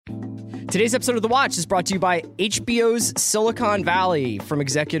Today's episode of The Watch is brought to you by HBO's Silicon Valley. From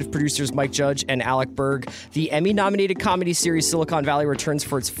executive producers Mike Judge and Alec Berg, the Emmy-nominated comedy series Silicon Valley returns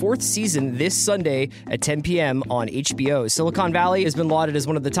for its fourth season this Sunday at 10 p.m. on HBO. Silicon Valley has been lauded as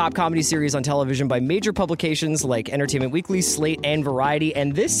one of the top comedy series on television by major publications like Entertainment Weekly, Slate, and Variety.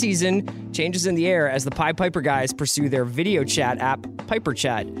 And this season changes in the air as the Pied Piper guys pursue their video chat app, Piper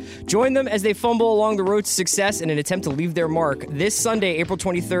Chat. Join them as they fumble along the road to success in an attempt to leave their mark this Sunday, April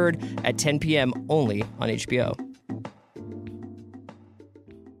 23rd at 10 p.m. only on HBO.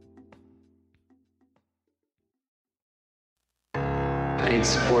 I need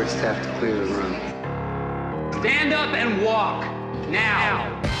support staff to clear the room. Stand up and walk,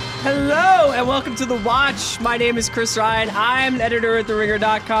 now. Hello, and welcome to The Watch. My name is Chris Ryan. I'm an editor at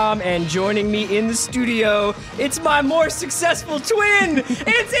TheRinger.com, and joining me in the studio, it's my more successful twin.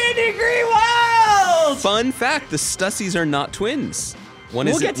 It's Andy Greenwald! Fun fact, the Stussies are not twins. One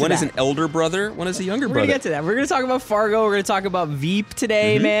We'll is get to one is that. an elder brother, one is a younger We're brother. going to get to that. We're going to talk about Fargo. We're going to talk about Veep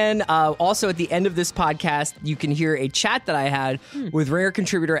today, man. Also, at the end of this podcast, you can hear a chat that I had with Ringer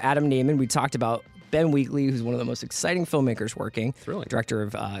contributor Adam Naiman. We talked about Ben Wheatley, who's one of the most exciting filmmakers working. Thrilling. Director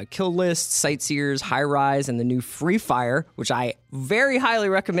of Kill List, Sightseers, High Rise, and the new Free Fire, which I very highly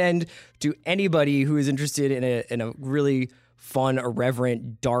recommend to anybody who is interested in a really fun,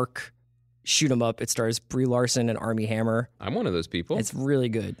 irreverent, dark shoot 'em up. It stars Brie Larson and Armie Hammer. I'm one of those people. It's really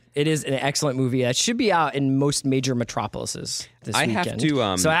good. It is an excellent movie that should be out in most major metropolises this I weekend.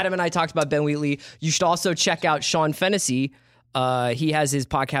 have to, So Adam and I talked about Ben Wheatley. You should also check out Sean Fennessy. He has his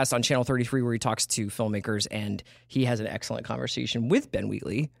podcast on Channel 33 where he talks to filmmakers, and he has an excellent conversation with Ben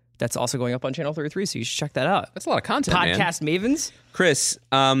Wheatley that's also going up on Channel 33, so you should check that out. That's a lot of content, man. Podcast mavens. Chris,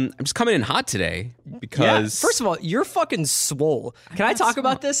 I'm just coming in hot today because... First of all, you're fucking swole. Can I talk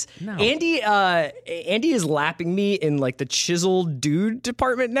about this? No. Andy is lapping me in like the chiseled dude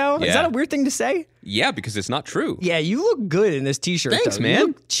department now. Is Yeah. that a weird thing to say? Yeah, because it's not true. Yeah, you look good in this t-shirt. Thanks, though. man. You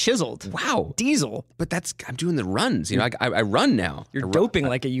look chiseled. Wow. Diesel. But I'm doing the runs. You know, I run now. You're doping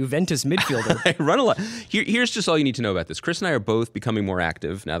like a Juventus midfielder. I run a lot. Here's just all you need to know about this. Chris and I are both becoming more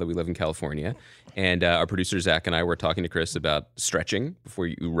active now that we live in California. And our producer, Zach, and I were talking to Chris about stretching before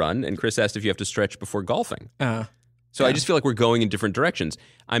you run. And Chris asked if you have to stretch before golfing. So I just feel like we're going in different directions.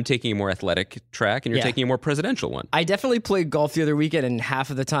 I'm taking a more athletic track, and you're taking a more presidential one. I definitely played golf the other weekend, and half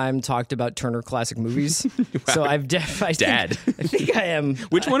of the time talked about Turner Classic Movies. So Dad. I think I am.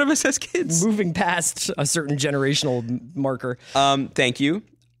 Which one of us has kids? Moving past a certain generational marker. Thank you.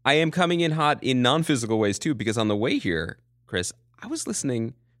 I am coming in hot in non-physical ways, too, because on the way here, Chris, I was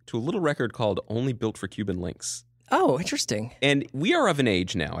listening to a little record called Only Built for Cuban Links. Oh, interesting. And we are of an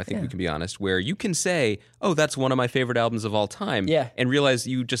age now, I think we can be honest, where you can say, oh, that's one of my favorite albums of all time, and realize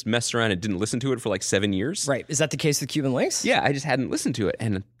you just messed around and didn't listen to it for like 7 years. Right. Is that the case with Cuban Links? Yeah, I just hadn't listened to it.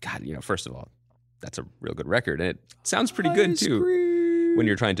 And God, first of all, that's a real good record. And it sounds pretty good, too, when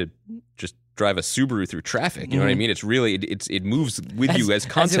you're trying to just drive a Subaru through traffic. You know what I mean? It's really, it moves with you as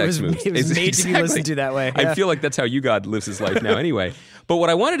context moves. It was made to be listened to that way. I feel like that's how you God lives his life now anyway. But what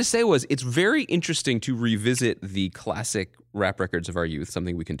I wanted to say was it's very interesting to revisit the classic rap records of our youth,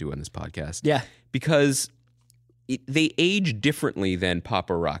 something we can do on this podcast. Yeah. Because they age differently than pop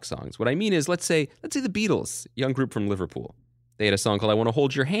or rock songs. What I mean is, let's say the Beatles, young group from Liverpool. They had a song called I Want to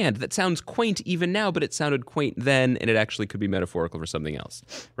Hold Your Hand that sounds quaint even now, but it sounded quaint then, and it actually could be metaphorical for something else,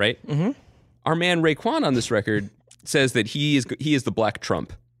 right? Mm-hmm. Our man Raekwon on this record says that he is the Black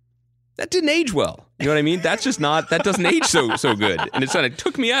Trump. That didn't age well. You know what I mean? That's just not, that doesn't age so good. And it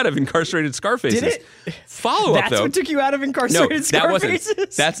took me out of Incarcerated Scarfaces. Did it? Follow up, though. That's what took you out of Incarcerated Scarfaces? That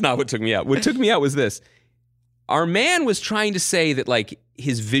wasn't. That's not what took me out. What took me out was this. Our man was trying to say that, like,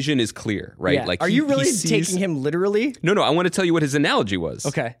 his vision is clear, right? Yeah. Like, Are you really taking him literally? No, I want to tell you what his analogy was.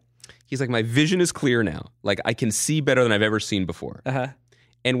 Okay. He's like, my vision is clear now. Like, I can see better than I've ever seen before. Uh-huh.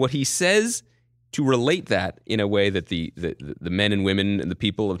 And what he says to relate that in a way that the men and women and the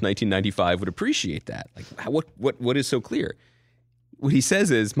people of 1995 would appreciate that. Like, what is so clear? What he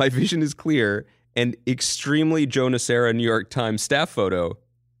says is, my vision is clear, and extremely Joe Nocera New York Times staff photo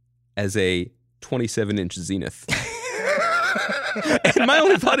as a 27-inch Zenith. And my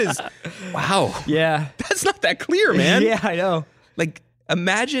only thought is, wow. Yeah. That's not that clear, man. Yeah, I know. Like,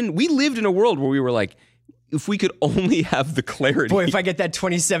 imagine, we lived in a world where we were like, if we could only have the clarity. Boy, if I get that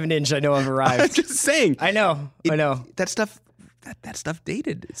 27-inch, I know I've arrived. I'm just saying. I know. That stuff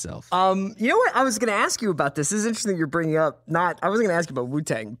dated itself. You know what? I was going to ask you about this. This is interesting that you're bringing up. I wasn't going to ask you about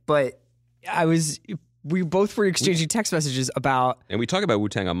Wu-Tang, but we both were exchanging text messages about. And we talk about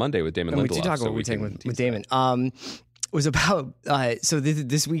Wu-Tang on Monday with Damon Lindelof. We do talk about Wu-Tang with Damon. was about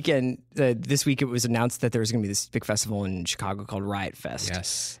this week it was announced that there was going to be this big festival in Chicago called Riot Fest.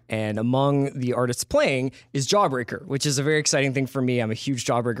 Yes. And among the artists playing is Jawbreaker, which is a very exciting thing for me. I'm a huge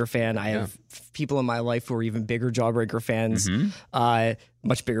Jawbreaker fan. I have people in my life who are even bigger Jawbreaker fans,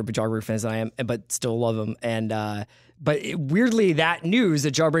 much bigger Jawbreaker fans than I am, but still love them. And weirdly, that news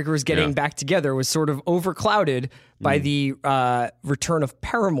that Jawbreaker was getting back together was sort of overclouded by the return of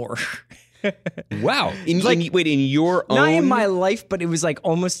Paramore. Wow. In your own? Not in my life, but it was like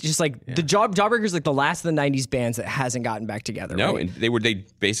almost just like the Jawbreaker's like the last of the 90s bands that hasn't gotten back together. No, right? and they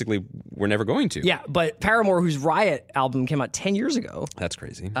basically were never going to. Yeah, but Paramore, whose Riot album came out 10 years ago. That's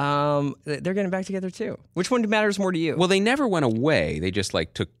crazy. They're getting back together too. Which one matters more to you? Well, they never went away. They just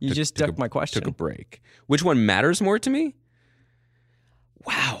like took my question. Took a break. Which one matters more to me?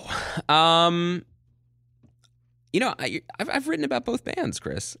 Wow. I've written about both bands,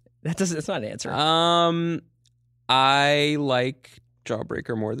 Chris. That's not an answer. I like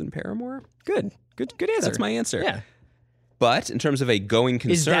Jawbreaker more than Paramore. Good answer. That's my answer. Yeah. But in terms of a going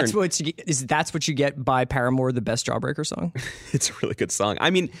concern, is that's what you get by Paramore, the best Jawbreaker song? it's a really good song. I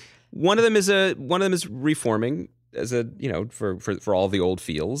mean, one of them is reforming as a for all the old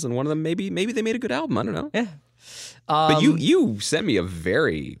feels, and one of them maybe they made a good album. I don't know. Yeah. But you sent me a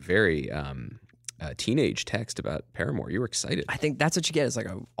very very teenage text about Paramore. You were excited. I think that's what you get is like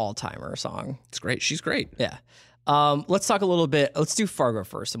an all-timer song. It's great. She's great. Yeah. Let's talk a little bit. Let's do Fargo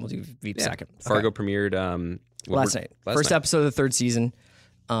first, and we'll do Veep second. Fargo premiered last night. First episode of the third season.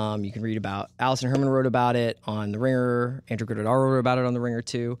 You can read about Allison Herman wrote about it on The Ringer. Andrew Goddard wrote about it on The Ringer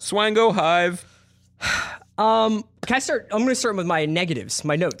too. Swango Hive. Can I start? I'm going to start with my negatives,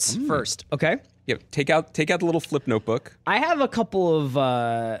 my notes first. Okay. Yeah, take out the little flip notebook. I have a couple of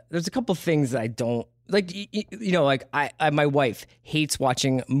there's a couple of things that I don't like. Like my wife hates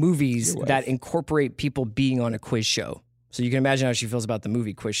watching movies that incorporate people being on a quiz show. So you can imagine how she feels about the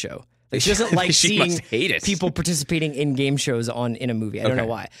movie quiz show. Like she doesn't like seeing people participating in game shows in a movie. I don't know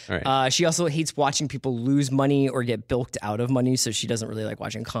why. Right. She also hates watching people lose money or get bilked out of money, so she doesn't really like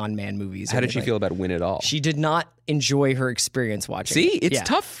watching con man movies. How did she feel about Win It All? She did not enjoy her experience watching. See, it's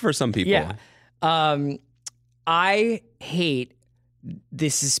tough for some people. Yeah. I hate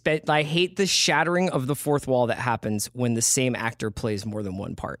this. I hate the shattering of the fourth wall that happens when the same actor plays more than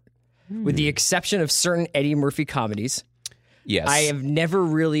one part. With the exception of certain Eddie Murphy comedies. Yes. I have never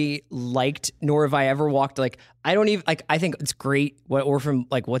really liked, nor have I ever walked I don't even I think it's great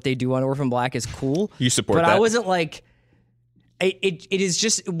what they do on Orphan Black is cool. You support that. But I wasn't like it is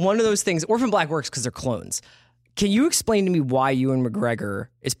just one of those things. Orphan Black works because they're clones. Can you explain to me why Ewan McGregor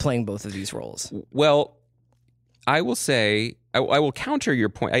is playing both of these roles? Well, I will say I will counter your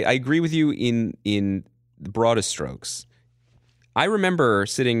point. I agree with you in the broadest strokes. I remember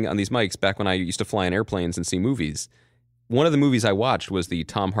sitting on these mics back when I used to fly in airplanes and see movies. One of the movies I watched was the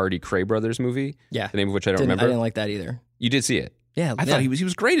Tom Hardy Cray Brothers movie. Yeah. The name of which I don't remember. I didn't like that either. You did see it? Yeah. I thought he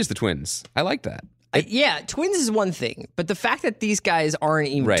was great as the twins. I liked that. Twins is one thing, but the fact that these guys aren't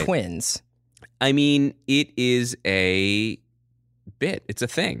even twins. I mean, it is a bit. It's a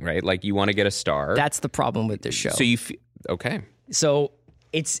thing, right? Like you want to get a star. That's the problem with this show. So okay. So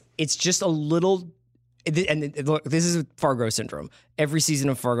it's just a little. And look, this is Fargo syndrome. Every season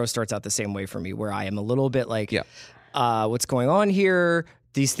of Fargo starts out the same way for me, where I am a little bit like, what's going on here?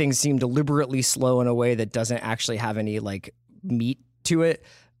 These things seem deliberately slow in a way that doesn't actually have any like meat to it.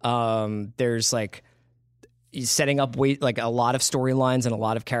 There's like setting up a lot of storylines and a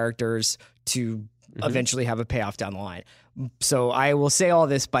lot of characters to eventually have a payoff down the line. So I will say all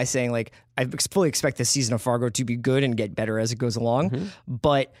this by saying like I fully expect this season of Fargo to be good and get better as it goes along,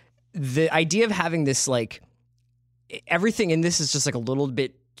 but the idea of having this like everything in this is just like a little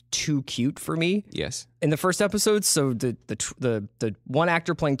bit too cute for me. Yes. In the first episode, so the one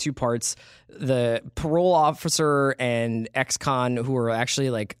actor playing two parts, the parole officer and ex-con who are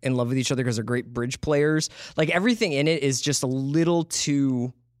actually like in love with each other because they're great bridge players. Like everything in it is just a little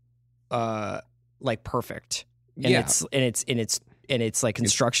too like perfect. And it's like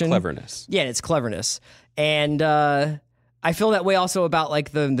construction. It's cleverness. Yeah, it's cleverness. And I feel that way also about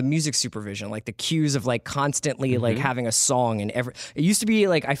like the music supervision, like the cues of like constantly like having a song and it used to be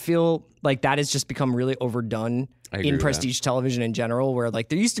like I feel like that has just become really overdone in prestige television in general, where like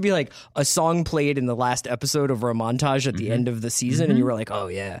there used to be like a song played in the last episode over a montage at the end of the season and you were like, oh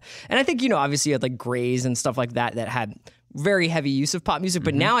yeah. And I think, obviously you had like Grays and stuff like that had very heavy use of pop music,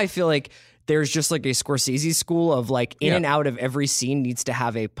 but now I feel like there's just like a Scorsese school of like in and out of every scene needs to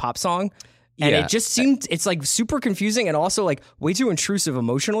have a pop song. And Yeah. it just seemed, it's like super confusing and also like way too intrusive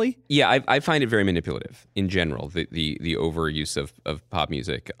emotionally. Yeah, I find it very manipulative in general, the overuse of pop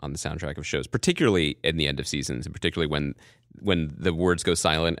music on the soundtrack of shows, particularly in the end of seasons, and particularly when the words go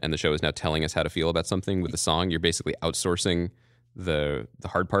silent and the show is now telling us how to feel about something with the song. You're basically outsourcing the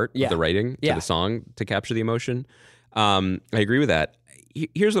hard part of the writing to the song to capture the emotion. I agree with that.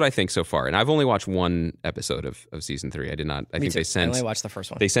 Here's what I think so far, and I've only watched one episode of season 3. I did not. I think they sent. I only watched the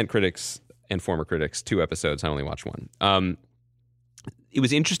first one. They sent critics and former critics 2 episodes. I only watched one. It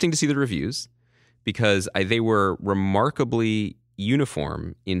was interesting to see the reviews because they were remarkably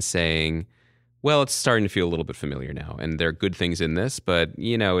uniform in saying, well, it's starting to feel a little bit familiar now, and there are good things in this, but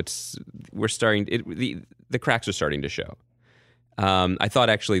the cracks are starting to show. I thought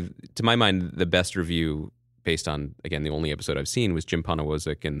actually, to my mind, the best review, based on, again, the only episode I've seen, was Jim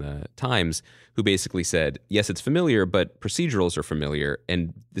Ponowozik in the Times, who basically said, yes, it's familiar, but procedurals are familiar,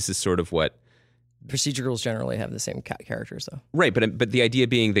 and this is sort of what... Procedurals generally have the same characters, though. Right, but the idea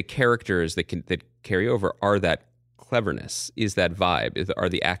being the characters that carry over are that cleverness, is that vibe, are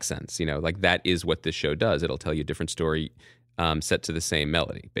the accents, like that is what this show does. It'll tell you a different story set to the same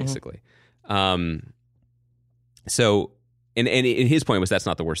melody, basically. So, and his point was that's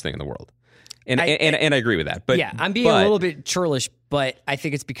not the worst thing in the world. And I agree with that. But yeah, I'm being a little bit churlish, but I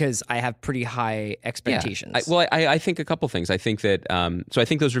think it's because I have pretty high expectations. I think a couple things. I think that so I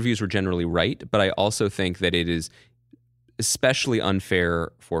think those reviews were generally right, but I also think that it is especially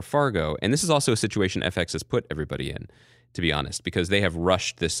unfair for Fargo, and this is also a situation FX has put everybody in, to be honest, because they have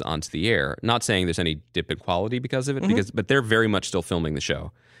rushed this onto the air. Not saying there's any dip in quality because of it, but they're very much still filming the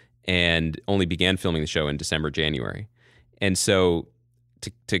show, and only began filming the show in December, January, and so.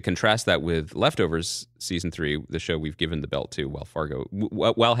 To contrast that with Leftovers season 3, the show we've given the belt to, while Fargo,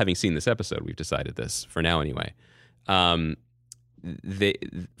 while having seen this episode, we've decided this for now anyway. The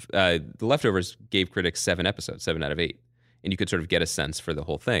Leftovers gave critics 7 episodes, 7 out of 8, and you could sort of get a sense for the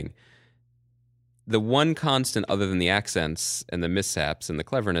whole thing. The one constant, other than the accents and the mishaps and the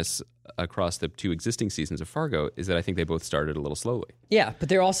cleverness across the 2 existing seasons of Fargo, is that I think they both started a little slowly. Yeah, but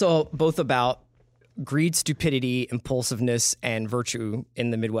they're also both about greed, stupidity, impulsiveness, and virtue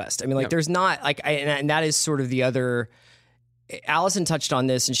in the Midwest. I mean, there's not and that is sort of the other. Allison touched on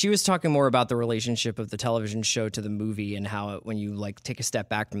this, and she was talking more about the relationship of the television show to the movie, and how when you take a step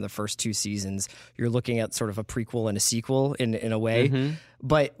back from the first 2 seasons, you're looking at sort of a prequel and a sequel in a way.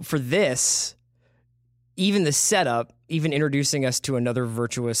 But for this, even the setup, even introducing us to another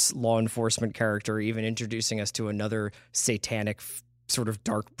virtuous law enforcement character, even introducing us to another satanic sort of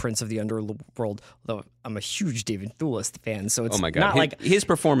dark prince of the underworld, although I'm a huge David Thewlis fan, so it's not his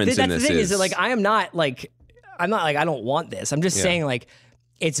performance in this is that I'm not I don't want this. I'm just saying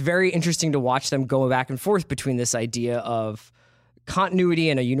it's very interesting to watch them go back and forth between this idea of continuity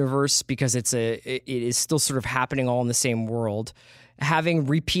in a universe, because it is still sort of happening all in the same world, having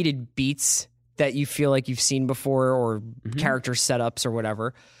repeated beats that you feel like you've seen before, or character setups or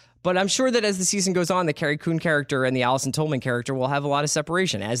whatever. But I'm sure that as the season goes on, the Carrie Coon character and the Allison Tolman character will have a lot of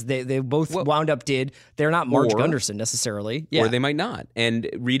separation, as they both wound up did. They're not Marge Gunderson necessarily. Or they might not. And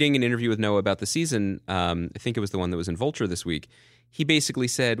reading an interview with Noah about the season, I think it was the one that was in Vulture this week, he basically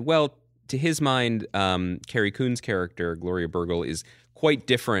said, well, to his mind, Carrie Coon's character, Gloria Burgle, is quite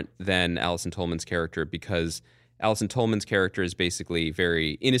different than Allison Tolman's character, because Allison Tolman's character is basically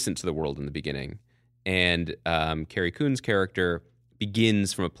very innocent to the world in the beginning. And Carrie Coon's character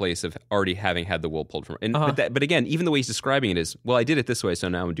begins from a place of already having had the wool pulled from her. But again, even the way he's describing it is, well, I did it this way, so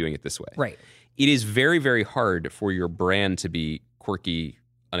now I'm doing it this way. Right. It is very, very hard for your brand to be quirky,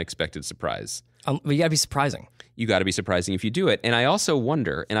 unexpected surprise. You got to be surprising. You got to be surprising if you do it. And I also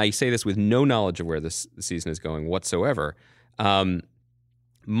wonder, and I say this with no knowledge of where this season is going whatsoever,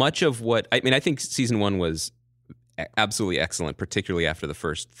 much of what, I think season 1 was absolutely excellent, particularly after the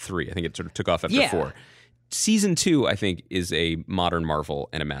first 3. I think it sort of took off after 4. Season 2, I think, is a modern marvel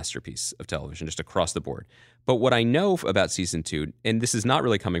and a masterpiece of television, just across the board. But what I know about season 2, and this is not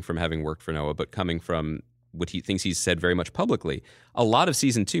really coming from having worked for Noah, but coming from what he thinks he's said very much publicly, a lot of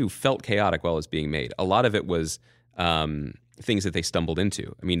season 2 felt chaotic while it was being made. A lot of it was things that they stumbled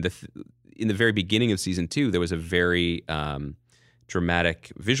into. I mean, in the very beginning of season 2, there was a very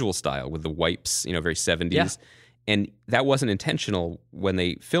dramatic visual style with the wipes, very 70s. Yeah. And that wasn't intentional when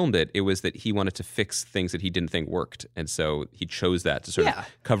they filmed it. It was that he wanted to fix things that he didn't think worked. And so he chose that to sort of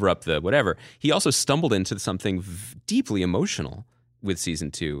cover up the whatever. He also stumbled into something deeply emotional with season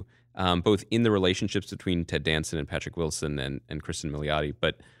 2, both in the relationships between Ted Danson and Patrick Wilson and Kristen Milioti,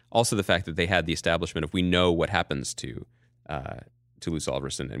 but also the fact that they had the establishment of, we know what happens to Luce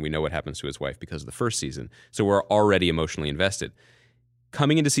Alverson, and we know what happens to his wife because of the first season. So we're already emotionally invested.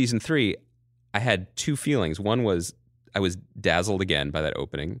 Coming into season 3, I had two feelings. One was I was dazzled again by that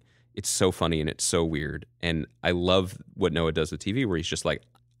opening. It's so funny and it's so weird. And I love what Noah does with TV where he's just like,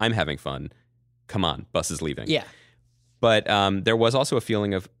 I'm having fun. Come on, bus is leaving. Yeah. But there was also a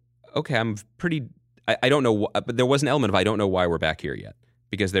feeling of, okay, I don't know, but there was an element of I don't know why we're back here yet.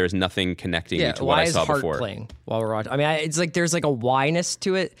 Because there's nothing connecting me to what I saw before. before. Playing while we're watching? I mean, it's like there's like a whyness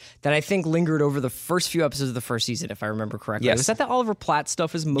to it that I think lingered over the first few episodes of the first season, if I remember correctly. Yes. Was that the Oliver Platt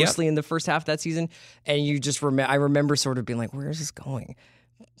stuff was mostly in the first half of that season? And you just I remember sort of being like, where is this going?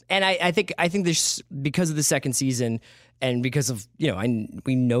 And I think there's, because of the second season and because of,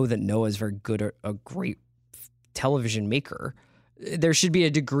 we know that Noah is very good at a great television maker, there should be a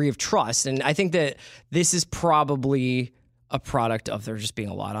degree of trust. And I think that this is probably a product of there just being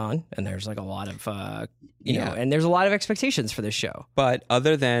a lot on, and there's like a lot of, and there's a lot of expectations for this show. But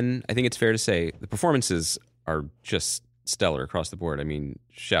other than, I think it's fair to say, the performances are just stellar across the board. I mean,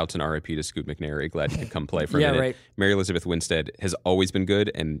 shouts and RIP to Scoot McNairy. Glad you could come play for a minute. Right. Mary Elizabeth Winstead has always been good,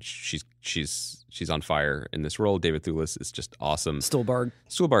 and she's on fire in this role. David Thewlis is just awesome.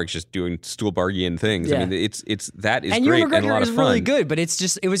 Stuhlbarg's just doing Stuhlbargian things. Yeah. I mean, it's that is and great Ewan McGregor and a lot of is fun. really good, but it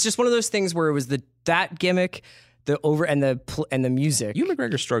was just one of those things where it was that gimmick, and the music. Ewan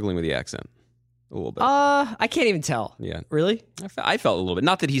McGregor's struggling with the accent a little bit. I can't even tell. Yeah. Really? I felt a little bit.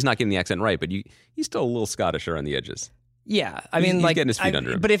 Not that he's not getting the accent right, but he's still a little Scottish around the edges. Yeah, He's getting his feet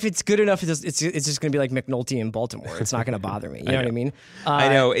under him. But if it's good enough, it's just going to be like McNulty in Baltimore. It's not going to bother me. You know what I mean? I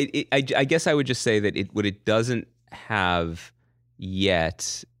know. I guess I would just say that what it doesn't have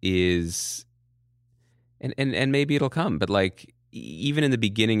yet is, and maybe it'll come, but like even in the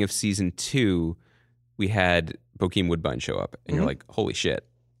beginning of season 2, we had Bokeem Woodbine show up, and you're like, holy shit.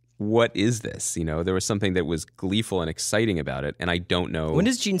 What is this? There was something that was gleeful and exciting about it, and I don't know. When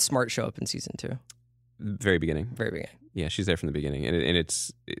does Jean Smart show up in season 2? Very beginning. Very beginning. Yeah, she's there from the beginning, and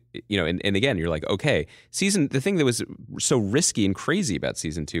it's and again, you're like, okay, the thing that was so risky and crazy about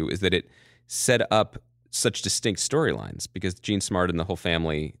season 2 is that it set up such distinct storylines because Jean Smart and the whole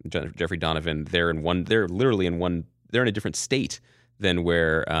family, Jeffrey Donovan, they're in a different state than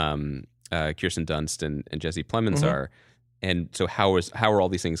where Kirsten Dunst and Jesse Plemons are, and so how are all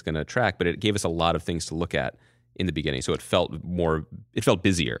these things going to track? But it gave us a lot of things to look at in the beginning, so it felt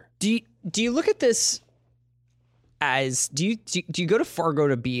busier. Do you look at this as do you go to Fargo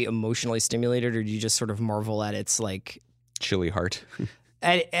to be emotionally stimulated, or do you just sort of marvel at its like chilly heart,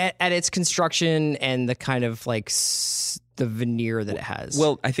 at its construction and the kind of like the veneer that it has?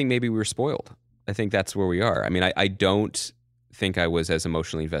 Well, I think maybe we were spoiled. I think that's where we are. I mean, I don't think I was as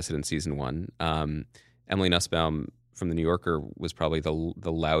emotionally invested in season 1. Emily Nussbaum from The New Yorker was probably the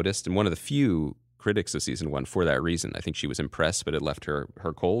loudest and one of the few critics of season 1 for that reason. I think she was impressed, but it left her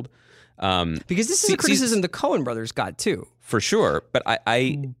cold. Because this is a criticism the Coen brothers got too. For sure. But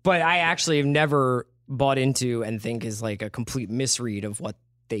I actually have never bought into and think is like a complete misread of what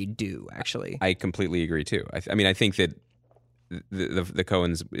they do, actually. I completely agree too. I mean, I think that the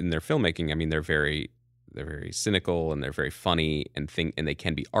Coens in their filmmaking, I mean, they're very cynical and they're very funny and they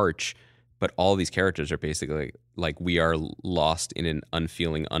can be arch, but all these characters are basically like we are lost in an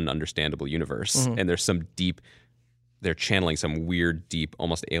unfeeling, ununderstandable universe. And there's they're channeling some weird, deep,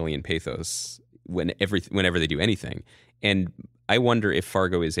 almost alien pathos whenever they do anything. And I wonder if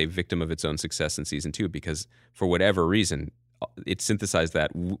Fargo is a victim of its own success in season 2 because for whatever reason, it synthesized that,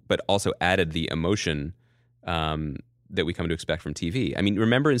 but also added the emotion that we come to expect from TV. I mean,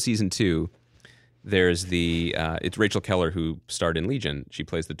 remember in season 2, there's it's Rachel Keller who starred in Legion. She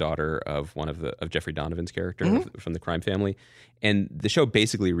plays the daughter of of Jeffrey Donovan's character from the crime family, and the show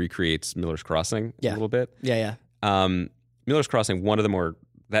basically recreates Miller's Crossing a little bit. Yeah. Miller's Crossing, one of the more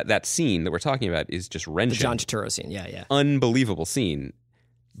that scene that we're talking about is just wrenching. The John Turturro scene, yeah. Unbelievable scene,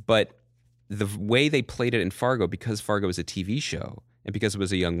 but the way they played it in Fargo, because Fargo is a TV show and because it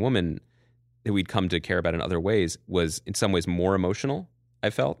was a young woman that we'd come to care about in other ways, was in some ways more emotional.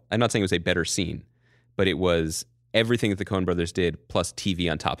 I felt. I'm not saying it was a better scene, but it was everything that the Coen brothers did plus TV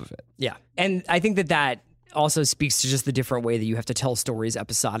on top of it. Yeah. And I think that also speaks to just the different way that you have to tell stories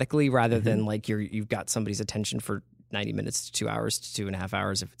episodically rather than like you've got somebody's attention for 90 minutes to 2 hours to 2.5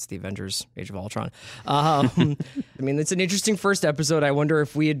 hours if it's the Avengers Age of Ultron. I mean, it's an interesting first episode. I wonder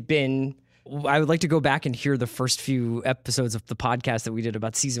if we had been... I would like to go back and hear the first few episodes of the podcast that we did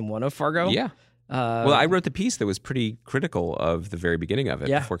about season 1 of Fargo. Yeah. Well, I wrote the piece that was pretty critical of the very beginning of it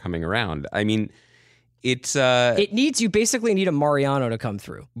before coming around. I mean, it's... you basically need a Mariano to come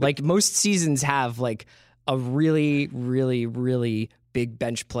through. Like most seasons have like a really, really, really big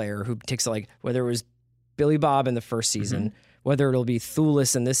bench player who takes like, whether it was Billy Bob in the first season, whether it'll be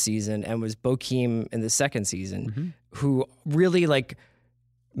Thewlis in this season and was Bokeem in the second season, who really like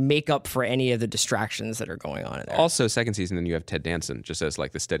make up for any of the distractions that are going on in there. Also, second season, then you have Ted Danson just as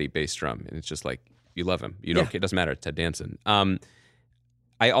like the steady bass drum, and it's just like you love him. You don't. It doesn't matter. It's Ted Danson.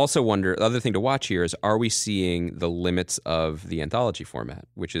 I also wonder, the other thing to watch here is, are we seeing the limits of the anthology format,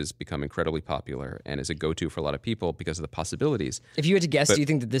 which has become incredibly popular and is a go-to for a lot of people because of the possibilities? If you had to guess, do you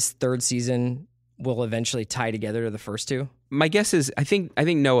think that this third season will eventually tie together to the first two? My guess is, I think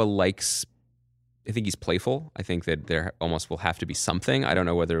Noah likes, I think he's playful. I think that there almost will have to be something. I don't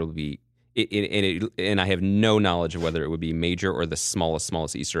know whether it'll be, and I have no knowledge of whether it would be major or the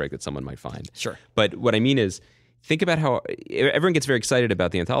smallest Easter egg that someone might find. Sure. But what I mean is, think about how everyone gets very excited about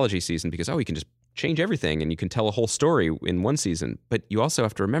the anthology season because, you can just change everything and you can tell a whole story in one season. But you also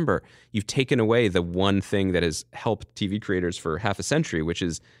have to remember, you've taken away the one thing that has helped TV creators for half a century, which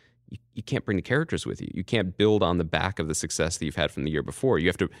is you can't bring the characters with you. You can't build on the back of the success that you've had from the year before. You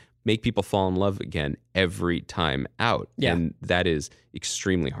have to make people fall in love again every time out. Yeah. And that is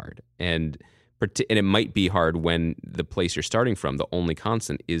extremely hard. And it might be hard when the place you're starting from, the only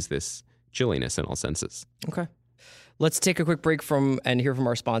constant is this chilliness in all senses. Okay. Let's take a quick break and hear from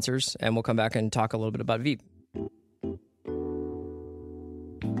our sponsors, and we'll come back and talk a little bit about Veep.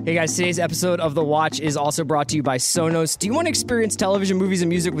 Hey guys, today's episode of The Watch is also brought to you by Sonos. Do you want to experience television, movies, and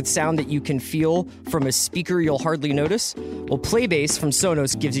music with sound that you can feel from a speaker you'll hardly notice? Well, Playbase from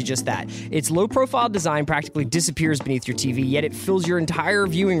Sonos gives you just that. Its low-profile design practically disappears beneath your TV, yet it fills your entire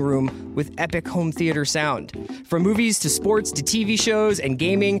viewing room with epic home theater sound. From movies to sports to TV shows and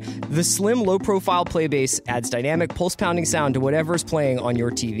gaming, the slim, low-profile Playbase adds dynamic, pulse-pounding sound to whatever's playing on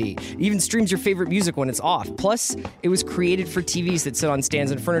your TV. It even streams your favorite music when it's off. Plus, it was created for TVs that sit on stands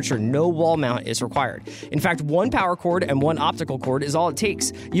and furniture. No wall mount is required. In fact, one power cord and one optical cord is all it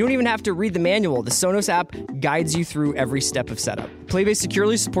takes. You don't even have to read the manual. The Sonos app guides you through every step of setup. Playbase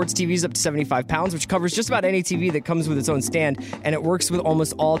securely supports TVs up to 75 pounds, which covers just about any TV that comes with its own stand, and it works with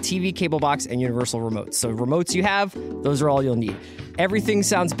almost all TV, cable box, and universal remotes. So remotes you have, those are all you'll need. Everything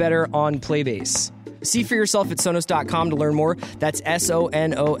sounds better on Playbase. See for yourself at Sonos.com to learn more. That's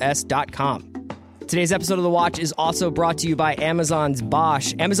Sonos.com. Today's episode of The Watch is also brought to you by Amazon's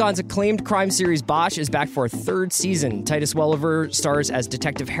Bosch. Amazon's acclaimed crime series Bosch is back for a third season. Titus Welliver stars as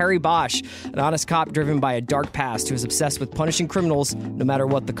Detective Harry Bosch, an honest cop driven by a dark past who is obsessed with punishing criminals no matter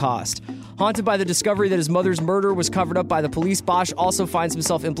what the cost. Haunted by the discovery that his mother's murder was covered up by the police, Bosch also finds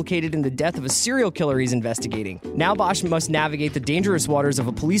himself implicated in the death of a serial killer he's investigating. Now Bosch must navigate the dangerous waters of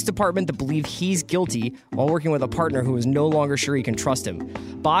a police department that believe he's guilty while working with a partner who is no longer sure he can trust him.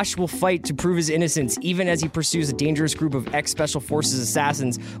 Bosch will fight to prove his innocence even as he pursues a dangerous group of ex-Special Forces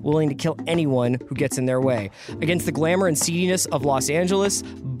assassins willing to kill anyone who gets in their way. Against the glamour and seediness of Los Angeles,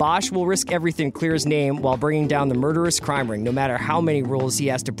 Bosch will risk everything to clear his name while bringing down the murderous crime ring, no matter how many rules he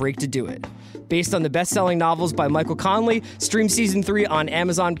has to break to do it. Based on the best-selling novels by Michael Connelly, stream Season 3 on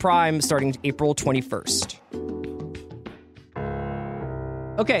Amazon Prime starting April 21st.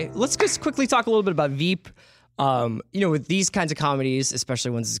 Okay, let's just quickly talk a little bit about Veep. With these kinds of comedies,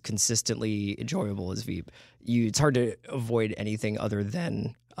 especially ones as consistently enjoyable as Veep, it's hard to avoid anything other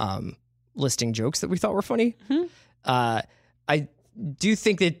than listing jokes that we thought were funny. Mm-hmm. I do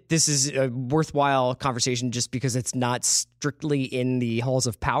think that this is a worthwhile conversation just because it's not strictly in the halls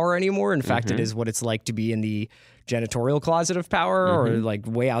of power anymore. In fact, it is what it's like to be in the janitorial closet of power or like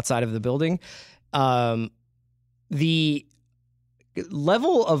way outside of the building. The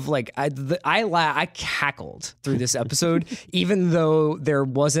level of like I cackled through this episode, even though there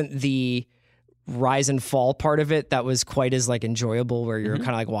wasn't the rise and fall part of it that was quite as like enjoyable, where you're kind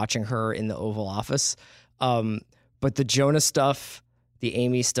of like watching her in the Oval Office. But the Jonah stuff, the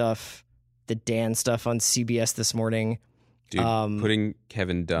Amy stuff, the Dan stuff on CBS this morning. Dude, putting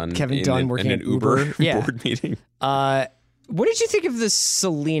Kevin Dunn working in an Uber board meeting. What did you think of the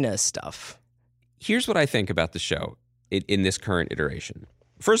Selena stuff? Here's what I think about the show in this current iteration.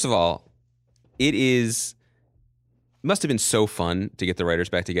 First of all, must have been so fun to get the writers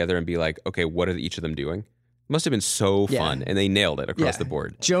back together and be like, okay, what are each of them doing? Must have been so fun, and they nailed it across the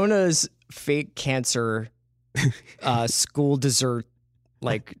board. Jonah's fake cancer school dessert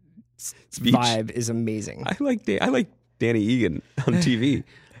like speech vibe is amazing. I like Danny Egan on TV.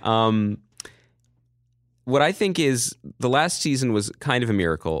 What I think is the last season was kind of a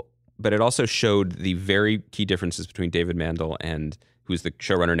miracle, but it also showed the very key differences between David Mandel and who's the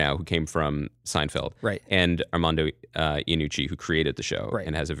showrunner now, who came from Seinfeld, right, and Armando Iannucci, who created the show, right,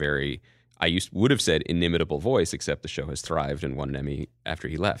 and has a very, would have said inimitable voice, except the show has thrived and won an Emmy after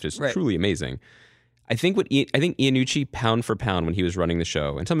he left. It's truly amazing. I think Iannucci, pound for pound, when he was running the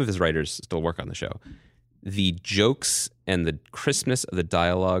show, and some of his writers still work on the show, the jokes and the crispness of the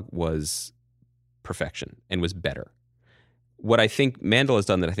dialogue was perfection and was better. what I think Mandel has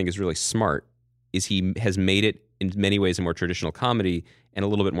done that I think is really smart is he has made it in many ways a more traditional comedy and a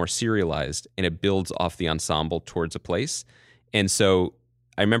little bit more serialized, and it builds off the ensemble towards a place. And so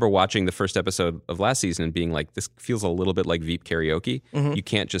I remember watching the first episode of last season and being like, this feels a little bit like Veep karaoke. Mm-hmm. You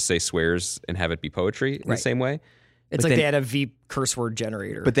can't just say swears and have it be poetry in the same way. It's like they had a Veep curse word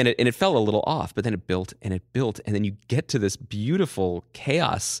generator. But then it fell a little off, but then it built, and then you get to this beautiful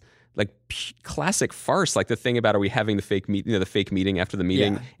chaos, like classic farce, like the thing about, are we having the fake the fake meeting after the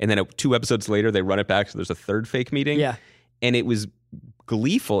meeting, and then 2 episodes later they run it back, so there's a third fake meeting. Yeah. And it was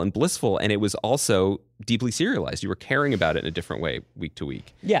gleeful and blissful, and it was also deeply serialized. You were caring about it in a different way week to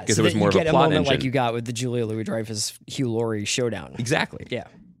week. Yeah, because so there was more of a plot moment engine. like you got with the Julia Louis-Dreyfus Hugh Laurie showdown. Exactly. Yeah.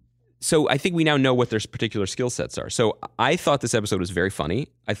 So I think we now know what their particular skill sets are. So I thought this episode was very funny.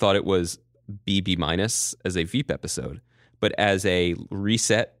 I thought it was B minus as a Veep episode, but as a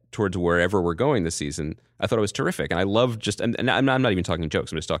reset towards wherever we're going this season, I thought it was terrific. And I loved and I'm not even talking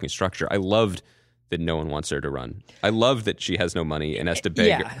jokes, I'm just talking structure. I loved that no one wants her to run. I love that she has no money and has to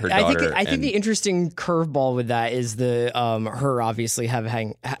beg her daughter. I think the interesting curveball with that is her obviously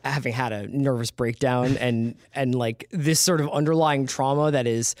having had a nervous breakdown and like this sort of underlying trauma that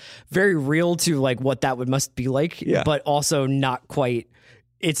is very real to like what that must be like, but also not quite.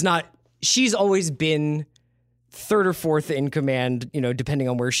 It's not. She's always been third or fourth in command, depending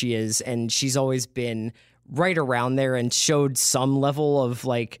on where she is, and she's always been right around there and showed some level of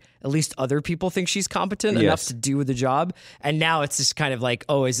like, at least other people think she's competent enough to do the job. And now it's just kind of like,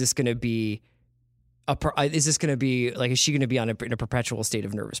 oh, is this going to be is she going to be in a perpetual state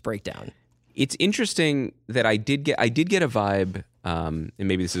of nervous breakdown? It's interesting that I did get a vibe, and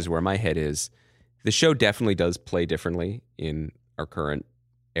maybe this is where my head is. The show definitely does play differently in our current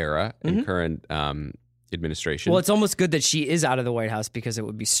era and current administration. Well, it's almost good that she is out of the White House, because it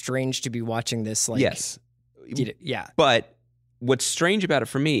would be strange to be watching this. Like, yes. Yeah. But what's strange about it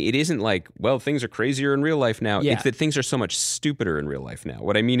for me, it isn't like, well, things are crazier in real life now. Yeah. It's that things are so much stupider in real life now.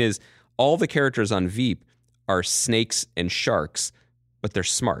 What I mean is, all the characters on Veep are snakes and sharks, but they're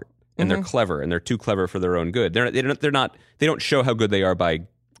smart and they're clever, and they're too clever for their own good. They don't show how good they are by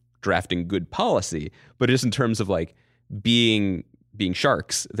drafting good policy, but it is in terms of like being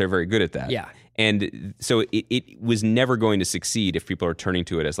sharks. They're very good at that. Yeah. And so it was never going to succeed if people are turning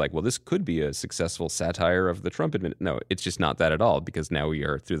to it as like, well, this could be a successful satire of the Trump administration. No, it's just not that at all, because now we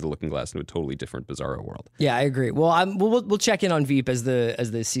are through the looking glass into a totally different, bizarro world. Yeah, I agree. Well, we'll check in on Veep as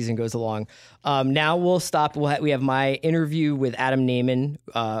the season goes along. Now we'll stop. We have my interview with Adam Naiman,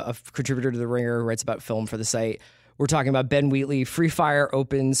 a contributor to The Ringer, who writes about film for the site. We're talking about Ben Wheatley. Free Fire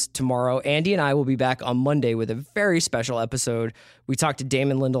opens tomorrow. Andy and I will be back on Monday with a very special episode. We talked to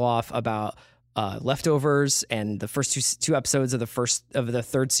Damon Lindelof about Leftovers and the first two episodes of the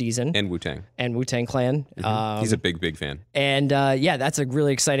third season, and Wu-Tang Clan. He's a big fan. And that's a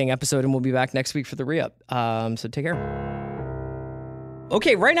really exciting episode, and we'll be back next week for the re-up. So take care.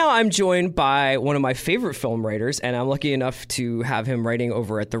 Okay, right now I'm joined by one of my favorite film writers, and I'm lucky enough to have him writing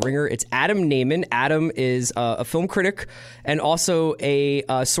over at The Ringer. It's Adam Naiman. Adam is a film critic and also a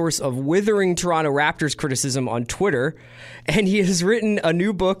source of withering Toronto Raptors criticism on Twitter. And he has written a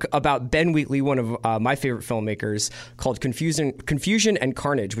new book about Ben Wheatley, one of my favorite filmmakers, called Confusion and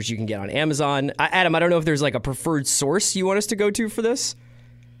Carnage, which you can get on Amazon. Adam, I don't know if there's like a preferred source you want us to go to for this?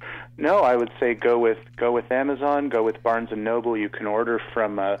 No, I would say go with Amazon, go with Barnes & Noble. You can order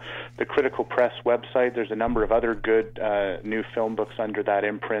from the Critical Press website. There's a number of other good new film books under that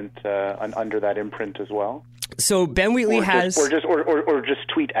imprint as well. So Ben Wheatley has, or just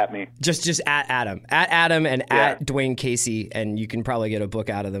tweet at me. Just at Adam and at Dwayne Casey, and you can probably get a book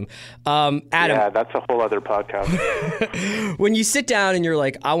out of them. Adam, yeah, that's a whole other podcast. When you sit down and you're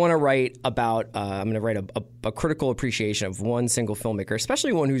like, I want to write about, I'm going to write a critical appreciation of one single filmmaker,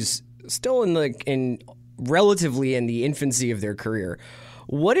 especially one who's still relatively in the infancy of their career.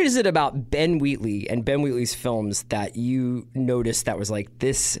 What is it about Ben Wheatley and Ben Wheatley's films that you noticed that was like,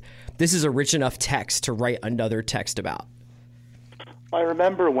 this is a rich enough text to write another text about? I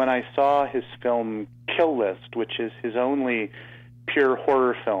remember when I saw his film Kill List, which is his only pure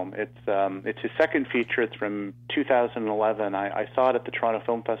horror film. It's his second feature. It's from 2011. I saw it at the Toronto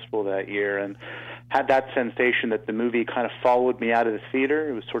Film Festival that year and had that sensation that the movie kind of followed me out of the theater.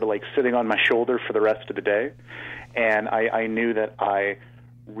 It was sort of like sitting on my shoulder for the rest of the day. And I knew that I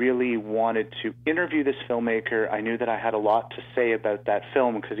really wanted to interview this filmmaker. I knew that I had a lot to say about that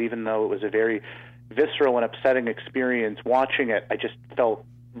film, because even though it was a very visceral and upsetting experience watching it, I just felt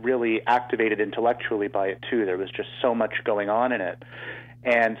really activated intellectually by it too. There was just so much going on in it.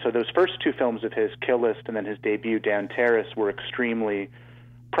 And so those first two films of his, Kill List and then his debut, Down Terrace, were extremely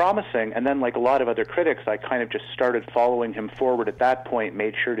promising. And then, like a lot of other critics, I kind of just started following him forward at that point,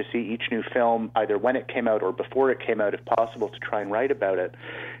 made sure to see each new film either when it came out or before it came out, if possible, to try and write about it.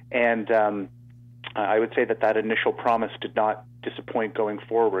 And I would say that initial promise did not disappoint going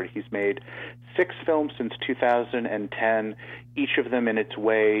forward. He's made 6 films since 2010. Each of them in its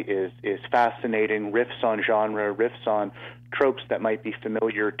way is fascinating, riffs on genre, riffs on tropes that might be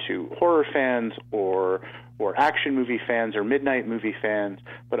familiar to horror fans or action movie fans or midnight movie fans,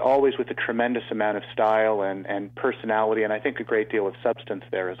 but always with a tremendous amount of style and personality, and I think a great deal of substance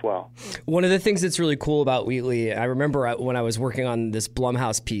there as well. One of the things that's really cool about Wheatley, I remember when I was working on this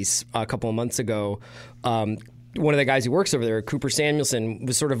Blumhouse piece a couple of months ago, one of the guys who works over there, Cooper Samuelson,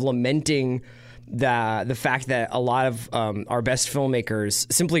 was sort of lamenting the fact that a lot of our best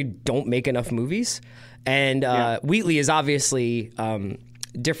filmmakers simply don't make enough movies. And Wheatley is obviously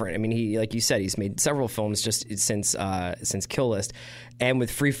different. I mean, he, like you said, he's made several films just since Kill List, and with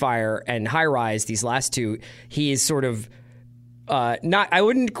Free Fire and High Rise, these last two, he is sort of not. I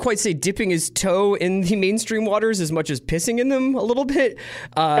wouldn't quite say dipping his toe in the mainstream waters as much as pissing in them a little bit.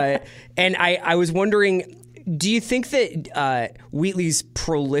 And I was wondering, do you think that Wheatley's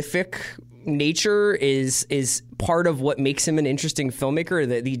prolific nature is part of what makes him an interesting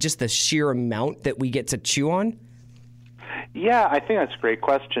filmmaker, just the sheer amount that we get to chew on? Yeah, I think that's a great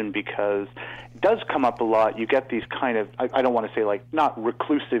question because it does come up a lot. You get these kind of, I don't want to say like not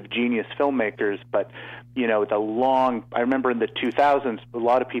reclusive genius filmmakers, but you know, I remember in the 2000s, a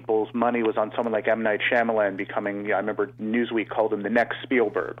lot of people's money was on someone like M. Night Shyamalan becoming, I remember Newsweek called him the next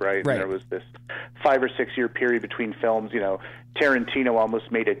Spielberg, right? And there was this 5 or 6 year period between films. You know, Tarantino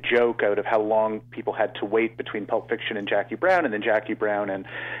almost made a joke out of how long people had to wait between Pulp Fiction and Jackie Brown, and then Jackie Brown and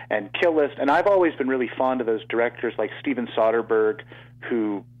Kill List. And I've always been really fond of those directors like Steven Soderbergh,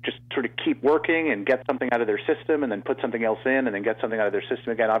 who just sort of keep working and get something out of their system and then put something else in and then get something out of their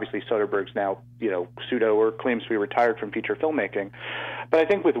system again. Obviously, Soderbergh's now, you know, pseudo or claims to be retired from feature filmmaking. But I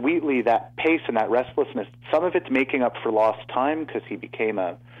think with Wheatley, that pace and that restlessness, some of it's making up for lost time because he became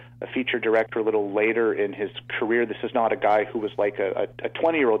a feature director a little later in his career. This is not a guy who was like a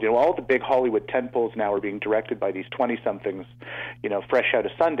 20-year-old. You know, all the big Hollywood tentpoles now are being directed by these 20-somethings, you know, fresh out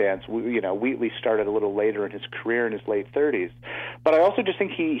of Sundance. You know, Wheatley started a little later in his career in his late 30s. But I also just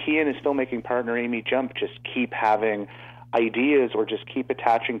think he and his filmmaking partner, Amy Jump, just keep having ideas or just keep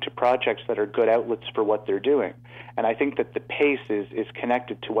attaching to projects that are good outlets for what they're doing. And I think that the pace is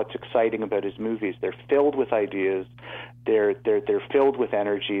connected to what's exciting about his movies. They're filled with ideas. They're filled with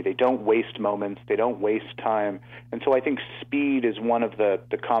energy. They don't waste moments. They don't waste time. And so I think speed is one of the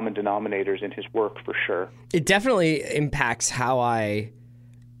common denominators in his work for sure. It definitely impacts how I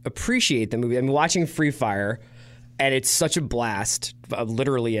appreciate the movie. I mean, watching Free Fire, and it's such a blast,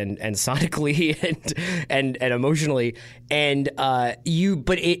 literally and sonically and emotionally.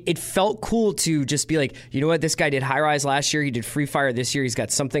 But it felt cool to just be like, you know what, this guy did High Rise last year. He did Free Fire this year. He's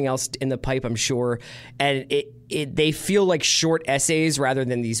got something else in the pipe, I'm sure. And they feel like short essays rather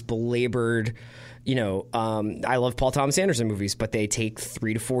than these belabored. You know, I love Paul Thomas Anderson movies, but they take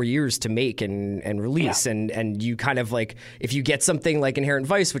 3 to 4 years to make and release. Yeah. And you kind of like, if you get something like Inherent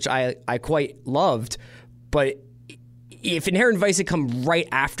Vice, which I quite loved, but if Inherent Vice had come right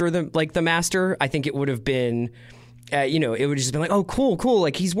after the Master, I think it would have been, it would have just been like, oh, cool,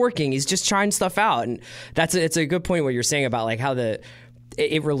 like he's working, he's just trying stuff out, and it's a good point what you're saying about like how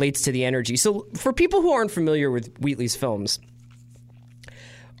it relates to the energy. So for people who aren't familiar with Wheatley's films,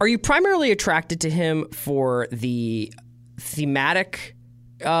 are you primarily attracted to him for the thematic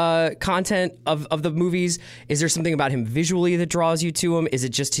content of the movies? Is there something about him visually that draws you to him? Is it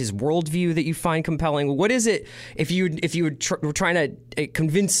just his worldview that you find compelling? What is it? If you were trying to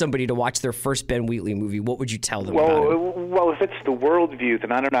convince somebody to watch their first Ben Wheatley movie, what would you tell them about him? Well, if it's the worldview,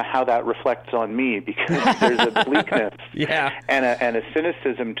 then I don't know how that reflects on me, because there's a bleakness and a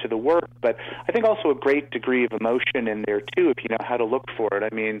cynicism to the work, but I think also a great degree of emotion in there too, if you know how to look for it.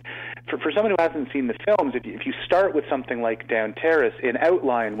 I mean, for someone who hasn't seen the films, if you start with something like Down Terrace, in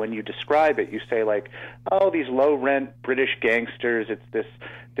outline, when you describe it, you say like, oh, these low-rent British gangsters, it's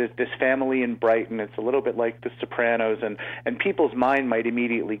this family in Brighton, it's a little bit like The Sopranos, and people's mind might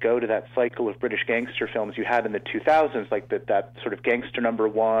immediately go to that cycle of British gangster films you had in the 2000s, like that sort of Gangster Number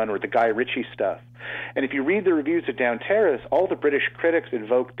One or the Guy Ritchie stuff. And if you read the reviews of Down Terrace, all the British critics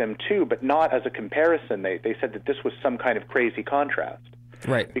invoked them too, but not as a comparison. They said that this was some kind of crazy contrast.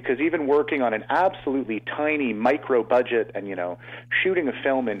 Right. Because even working on an absolutely tiny micro budget and, you know, shooting a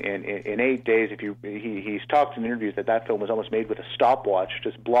film in 8 days, he's talked in interviews that film was almost made with a stopwatch,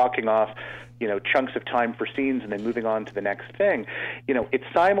 just blocking off, you know, chunks of time for scenes and then moving on to the next thing. You know, it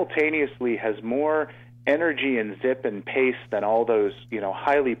simultaneously has more energy and zip and pace than all those,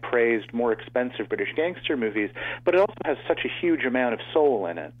 highly praised, more expensive British gangster movies, but it also has such a huge amount of soul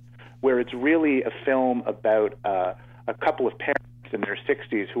in it, where it's really a film about a couple of parents in their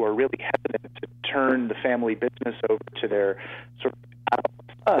 60s who are really hesitant to turn the family business over to their sort of adult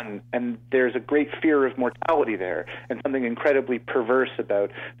son, and there's a great fear of mortality there, and something incredibly perverse about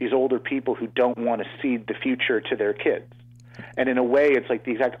these older people who don't want to cede the future to their kids. And in a way, it's like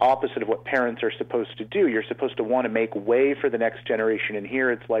the exact opposite of what parents are supposed to do. You're supposed to want to make way for the next generation, and here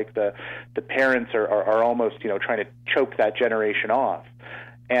it's like the parents are almost, trying to choke that generation off.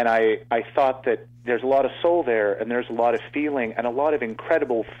 And I thought that there's a lot of soul there, and there's a lot of feeling and a lot of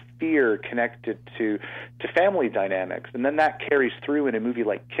incredible fear connected to family dynamics. And then that carries through in a movie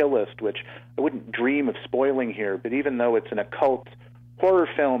like Kill List, which I wouldn't dream of spoiling here, but even though it's an occult horror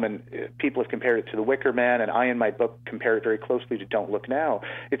film, and people have compared it to The Wicker Man, and I in my book compare it very closely to Don't Look Now,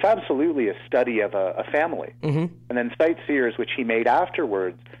 it's absolutely a study of a family. Mm-hmm. And then Sightseers, which he made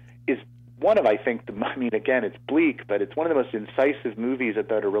afterwards, is one of, I think, again, it's bleak, but it's one of the most incisive movies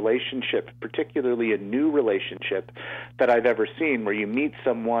about a relationship, particularly a new relationship, that I've ever seen, where you meet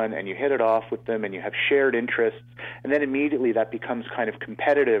someone and you hit it off with them and you have shared interests, and then immediately that becomes kind of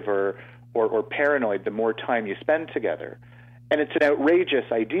competitive or paranoid the more time you spend together. And it's an outrageous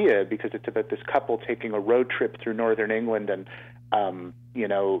idea because it's about this couple taking a road trip through northern England, and,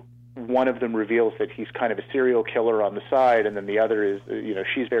 one of them reveals that he's kind of a serial killer on the side, and then the other is,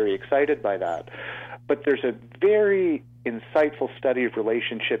 she's very excited by that. But there's a very insightful study of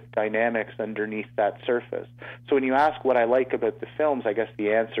relationship dynamics underneath that surface. So when you ask what I like about the films, I guess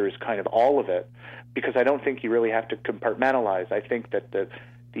the answer is kind of all of it, because I don't think you really have to compartmentalize. I think that the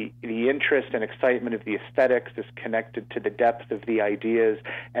interest and excitement of the aesthetics is connected to the depth of the ideas,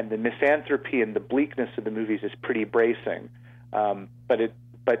 and the misanthropy and the bleakness of the movies is pretty bracing.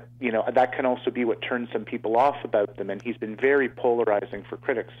 But that can also be what turns some people off about them, and he's been very polarizing for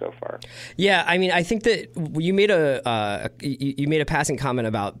critics so far. Yeah, I mean, I think that you made a passing comment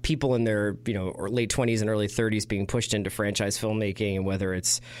about people in their late 20s and early 30s being pushed into franchise filmmaking, and whether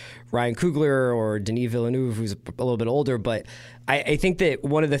it's Ryan Coogler or Denis Villeneuve, who's a little bit older. But I think that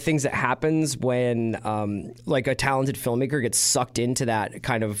one of the things that happens when like a talented filmmaker gets sucked into that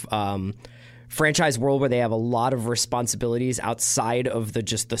kind of franchise world where they have a lot of responsibilities outside of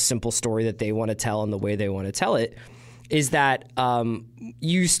just the simple story that they want to tell and the way they want to tell it, is that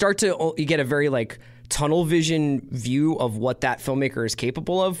you get a very like tunnel vision view of what that filmmaker is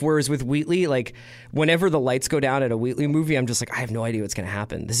capable of. Whereas with Wheatley, like whenever the lights go down at a Wheatley movie, I'm just like, I have no idea what's going to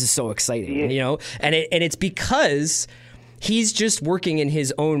happen. This is so exciting, and it's because he's just working in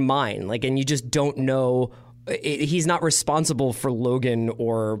his own mind. Like, and you just don't know. He's not responsible for Logan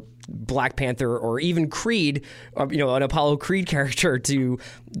or Black Panther or even Creed, an Apollo Creed character, to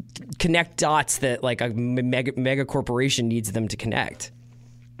connect dots that like a mega corporation needs them to connect.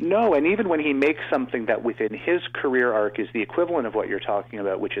 No, and even when he makes something that within his career arc is the equivalent of what you're talking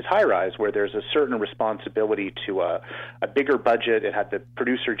about, which is High Rise, where there's a certain responsibility to a bigger budget. It had the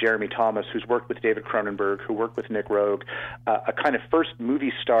producer Jeremy Thomas, who's worked with David Cronenberg, who worked with Nick Roeg, a kind of first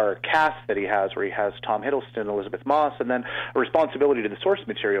movie star cast that he has, where he has Tom Hiddleston, Elizabeth Moss, and then a responsibility to the source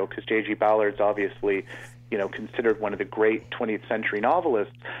material, because J.G. Ballard's obviously considered one of the great 20th century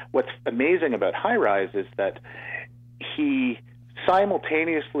novelists. What's amazing about High Rise is that he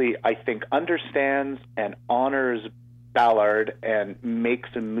simultaneously, I think, understands and honors Ballard and makes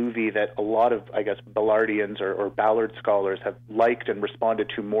a movie that a lot of, I guess, Ballardians or Ballard scholars have liked and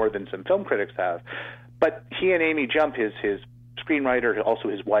responded to more than some film critics have. But he and Amy Jump, his screenwriter, also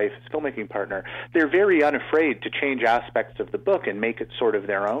his wife, his filmmaking partner, they're very unafraid to change aspects of the book and make it sort of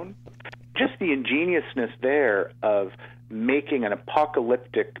their own. Just the ingeniousness there of making an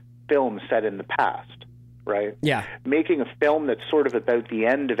apocalyptic film set in the past. Right? Yeah. Making a film that's sort of about the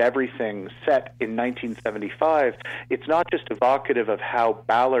end of everything set in 1975, it's not just evocative of how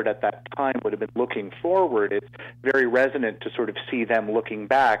Ballard at that time would have been looking forward. It's very resonant to sort of see them looking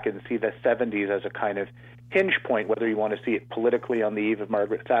back and see the 70s as a kind of hinge point, whether you want to see it politically on the eve of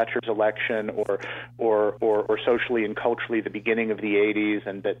Margaret Thatcher's election or socially and culturally the beginning of the 80s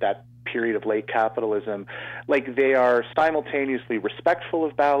and that period of late capitalism. Like, they are simultaneously respectful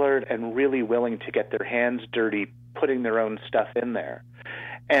of Ballard and really willing to get their hands dirty putting their own stuff in there.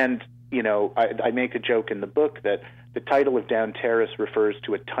 And, I make a joke in the book that the title of Down Terrace refers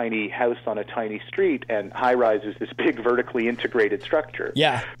to a tiny house on a tiny street, and High Rise is this big vertically integrated structure.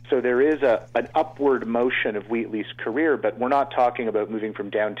 Yeah. So there is an upward motion of Wheatley's career, but we're not talking about moving from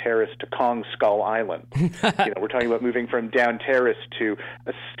Down Terrace to Kong Skull Island. We're talking about moving from Down Terrace to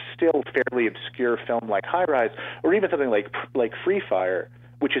a still fairly obscure film like High Rise, or even something like Free Fire,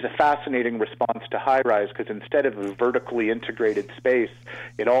 which is a fascinating response to High Rise, because instead of a vertically integrated space,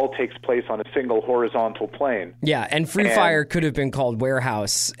 it all takes place on a single horizontal plane. Yeah, and Free Fire could have been called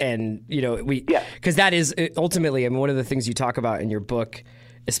Warehouse, and because that is ultimately, I mean, one of the things you talk about in your book,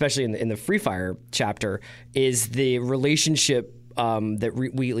 especially in the Free Fire chapter, is the relationship that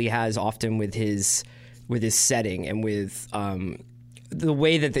Wheatley has often with his setting and with the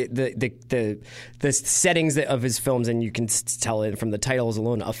way that the settings of his films, and you can tell it from the titles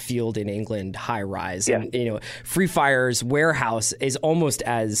alone, A Field in England, High Rise, and Free Fire's Warehouse is almost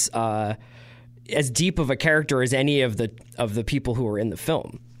as deep of a character as any of the people who are in the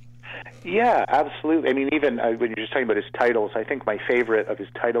film. Yeah, absolutely. I mean, even when you're just talking about his titles, I think my favorite of his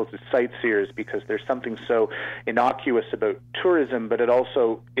titles is Sightseers, because there's something so innocuous about tourism, but it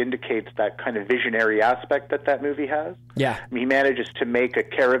also indicates that kind of visionary aspect that movie has. Yeah. I mean, he manages to make a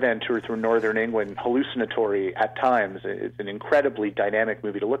caravan tour through northern England hallucinatory at times. It's an incredibly dynamic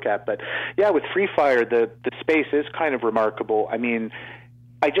movie to look at. But yeah, with Free Fire, the space is kind of remarkable. I mean,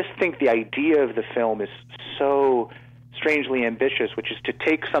 I just think the idea of the film is so strangely ambitious, which is to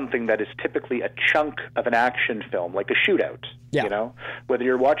take something that is typically a chunk of an action film, like a shootout. Yeah. Whether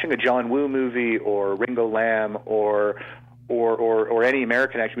you're watching a John Woo movie or Ringo Lam or any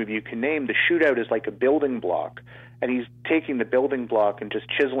American action movie you can name, the shootout is like a building block, and he's taking the building block and just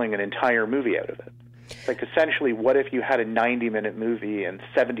chiseling an entire movie out of it. Like, essentially, what if you had a 90-minute movie and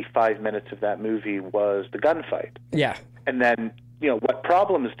 75 minutes of that movie was the gunfight? Yeah. And then, what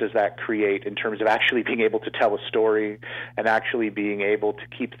problems does that create in terms of actually being able to tell a story and actually being able to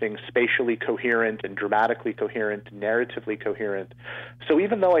keep things spatially coherent and dramatically coherent and narratively coherent? So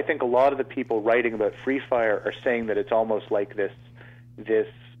even though I think a lot of the people writing about Free Fire are saying that it's almost like this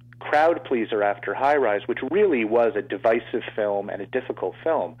crowd pleaser after High Rise, which really was a divisive film and a difficult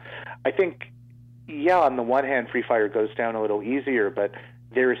film, I think, on the one hand, Free Fire goes down a little easier, but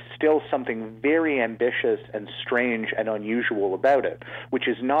there is still something very ambitious and strange and unusual about it, which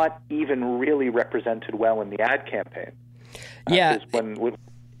is not even really represented well in the ad campaign. Yeah.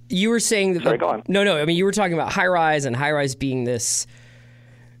 You were saying that... Sorry, go on. No, I mean, you were talking about High Rise, and High Rise being this...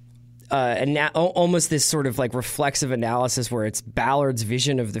 almost this sort of like reflexive analysis where it's Ballard's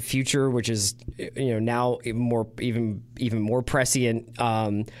vision of the future, which is now even more prescient.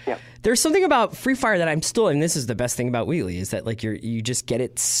 There's something about Free Fire that I'm still, and this is the best thing about Wheatley, is that like you just get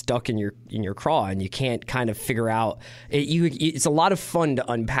it stuck in your craw, and you can't kind of figure out. It's a lot of fun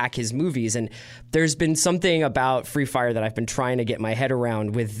to unpack his movies, and there's been something about Free Fire that I've been trying to get my head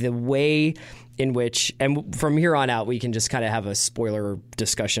around with the way in which, and from here on out, we can just kind of have a spoiler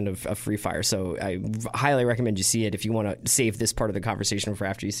discussion of Free Fire. So I highly recommend you see it. If you want to save this part of the conversation for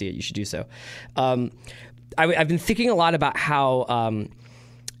after you see it, you should do so. I've been thinking a lot about how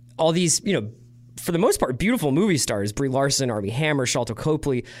all these, for the most part, beautiful movie stars, Brie Larson, Armie Hammer, Sharlto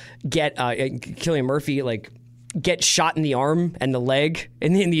Copley, Cillian Murphy, get shot in the arm and the leg,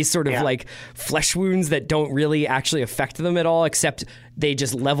 and in these sort of like flesh wounds that don't really actually affect them at all, except they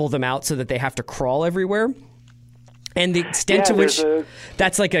just level them out so that they have to crawl everywhere. And the extent to which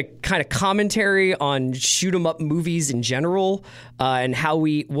that's like a kind of commentary on shoot 'em up movies in general, and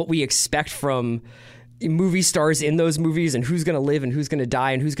what we expect from movie stars in those movies, and who's going to live and who's going to die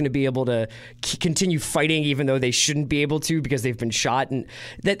and who's going to be able to continue fighting even though they shouldn't be able to because they've been shot, and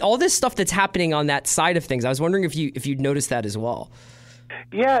that all this stuff that's happening on that side of things. I was wondering if you'd noticed that as well.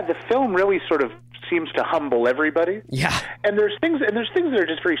 Yeah, the film really sort of seems to humble everybody. Yeah. And there's things that are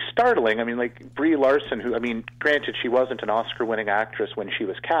just very startling. I mean, like Brie Larson, who, I mean, granted, she wasn't an Oscar-winning actress when she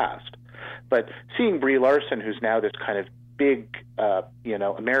was cast, but seeing Brie Larson, who's now this kind of big,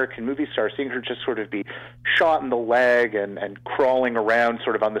 American movie star, seeing her just sort of be shot in the leg and crawling around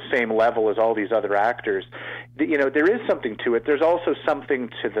sort of on the same level as all these other actors, there is something to it. There's also something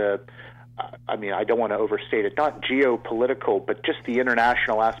to the, I don't want to overstate it, not geopolitical, but just the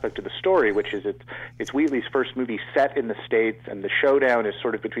international aspect of the story, which is it's Wheatley's first movie set in the States, and the showdown is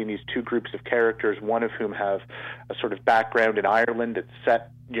sort of between these two groups of characters, one of whom have a sort of background in Ireland. It's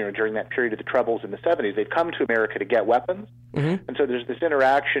set, during that period of the Troubles in the 70s. They'd come to America to get weapons, and so there's this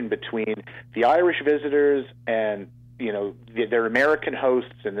interaction between the Irish visitors and their American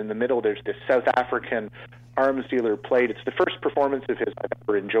hosts, and in the middle there's this South African arms dealer played. It's the first performance of his I've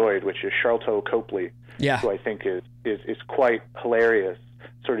ever enjoyed, which is Sharlto Copley, who I think is quite hilarious,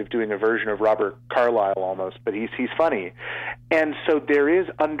 sort of doing a version of Robert Carlyle almost, but he's funny. And so there is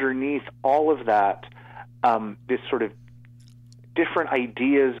underneath all of that this sort of different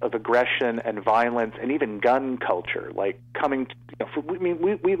ideas of aggression and violence and even gun culture, like coming to,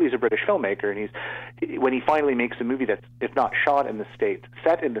 Wheatley's a British filmmaker, and when he finally makes a movie that's, if not shot in the States,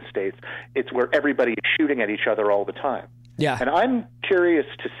 set in the States, it's where everybody is shooting at each other all the time. Yeah. And I'm curious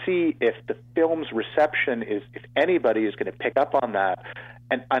to see if the film's reception is, if anybody is going to pick up on that.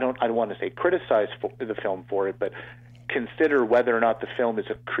 And I don't want to say criticize the film for it, but consider whether or not the film is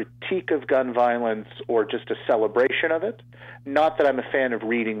a critique of gun violence or just a celebration of it. Not that I'm a fan of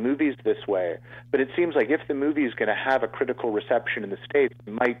reading movies this way, but it seems like if the movie is going to have a critical reception in the States,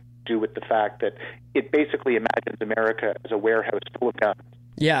 it might do with the fact that it basically imagines America as a warehouse full of guns.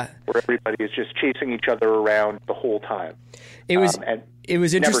 Yeah. Where everybody is just chasing each other around the whole time. It was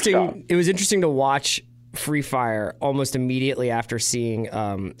interesting. stop. It was interesting to watch Free Fire almost immediately after seeing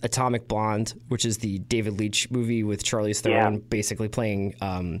Atomic Blonde, which is the David Leitch movie with Charlize Theron basically playing.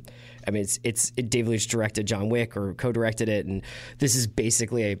 It's David Leitch directed John Wick or co-directed it, and this is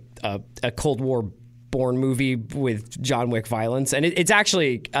basically a Cold War Bourne movie with John Wick violence, and it's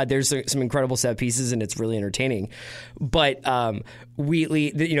actually there's some incredible set pieces and it's really entertaining. But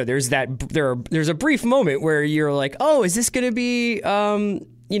Wheatley, there's a brief moment where you're like, oh, is this going to be like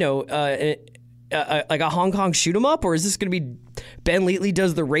a Hong Kong shoot 'em up, or is this going to be Ben Wheatley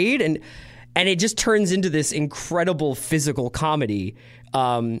does the raid, and it just turns into this incredible physical comedy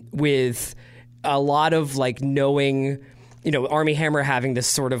with a lot of like knowing, Armie Hammer having this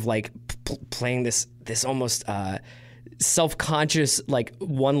sort of like playing this almost self-conscious like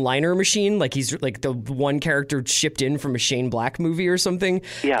one-liner machine, like he's like the one character shipped in from a Shane Black movie or something.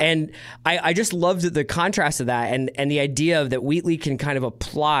 Yeah. And I just loved the contrast of that and the idea that Wheatley can kind of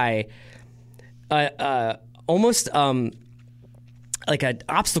apply almost like an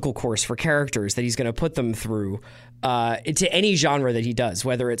obstacle course for characters that he's going to put them through to any genre that he does,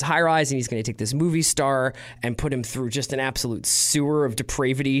 whether it's High Rise and he's going to take this movie star and put him through just an absolute sewer of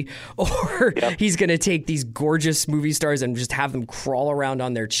depravity, or he's going to take these gorgeous movie stars and just have them crawl around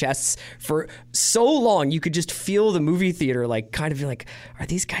on their chests for so long you could just feel the movie theater like kind of be like, are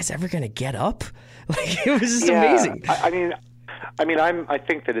these guys ever going to get up? Like, it was just amazing. I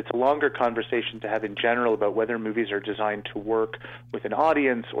think that it's a longer conversation to have in general about whether movies are designed to work with an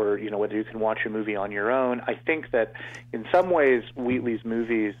audience or, whether you can watch a movie on your own. I think that in some ways, Wheatley's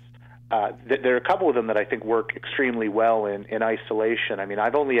movies, there are a couple of them that I think work extremely well in isolation. I mean,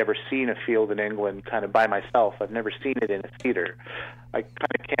 I've only ever seen A Field in England kind of by myself. I've never seen it in a theater. I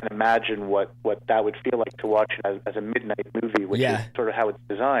kind of can't imagine what that would feel like to watch it as a midnight movie, which is sort of how it's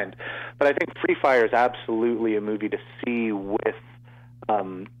designed. But I think Free Fire is absolutely a movie to see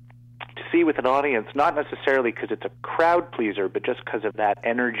with an audience, not necessarily because it's a crowd pleaser, but just because of that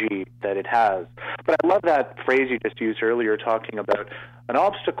energy that it has. But I love that phrase you just used earlier, talking about an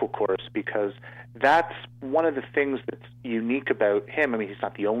obstacle course, because that's one of the things that's unique about him. I mean, he's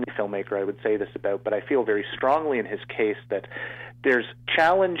not the only filmmaker I would say this about, but I feel very strongly in his case that there's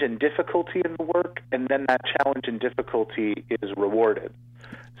challenge and difficulty in the work, and then that challenge and difficulty is rewarded.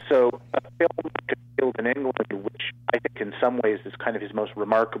 So a film like A Field in England, which I think in some ways is kind of his most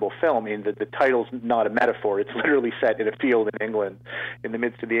remarkable film, I mean, the title's not a metaphor. It's literally set in a field in England in the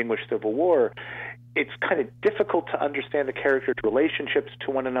midst of the English Civil War. It's kind of difficult to understand the characters' relationships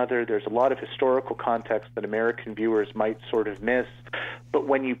to one another. There's a lot of historical context that American viewers might sort of miss. But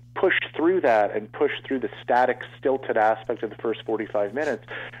when you push through that and push through the static, stilted aspect of the first 45 minutes,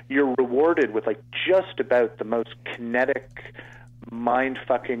 you're rewarded with like just about the most kinetic,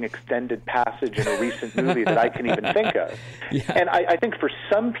 mind-fucking extended passage in a recent movie that I can even think of. Yeah. And I think for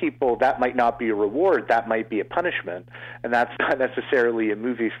some people that might not be a reward, that might be a punishment, and that's not necessarily a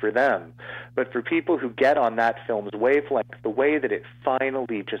movie for them. But for people who get on that film's wavelength, the way that it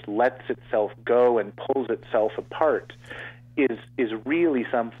finally just lets itself go and pulls itself apart is really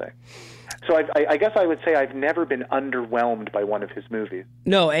something. So I guess I would say I've never been underwhelmed by one of his movies.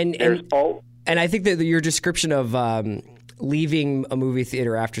 No, and I think that your description of leaving a movie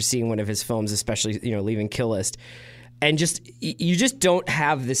theater after seeing one of his films, especially leaving Kill List, and you just don't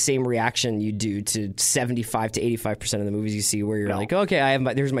have the same reaction you do to 75 to 85% of the movies you see, where you're like, okay,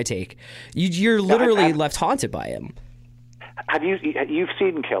 here's my take. You're literally left haunted by him. You've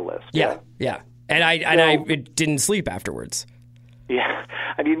seen Kill List? Yeah. And I didn't sleep afterwards. Yeah,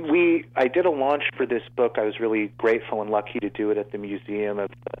 I mean, I did a launch for this book. I was really grateful and lucky to do it at the Museum of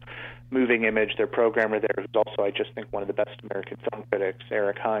the Moving Image. Their programmer there, who's also, I just think, one of the best American film critics,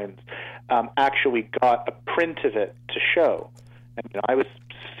 Eric Hines, actually got a print of it to show. And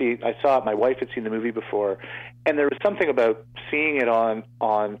I saw it. My wife had seen the movie before, and there was something about seeing it on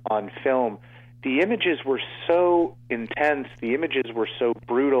film. The images were so intense. The images were so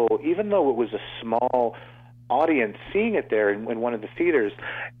brutal. Even though it was a small audience seeing it there in one of the theaters,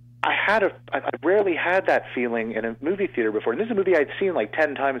 I rarely had that feeling in a movie theater before. And this is a movie I'd seen like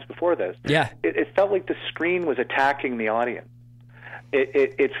 10 times before this. Yeah. It felt like the screen was attacking the audience.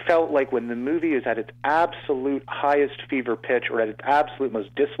 it felt like when the movie is at its absolute highest fever pitch or at its absolute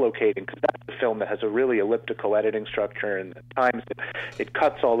most dislocating, because that's the film that has a really elliptical editing structure, and at times it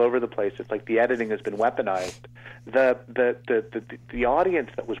cuts all over the place. It's like the editing has been weaponized. The audience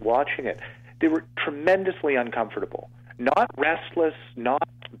that was watching it, they were tremendously uncomfortable. Not restless, not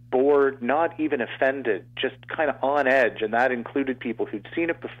bored, not even offended, just kind of on edge, and that included people who'd seen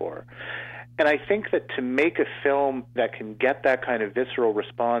it before. And I think that to make a film that can get that kind of visceral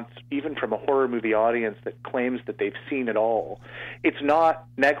response, even from a horror movie audience that claims that they've seen it all, it's not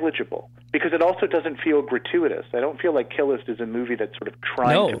negligible, because it also doesn't feel gratuitous. I don't feel like Kill List is a movie that's sort of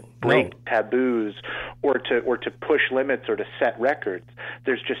trying to break taboos or to push limits or to set records.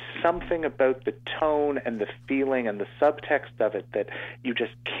 There's just something about the tone and the feeling and the subtext of it that you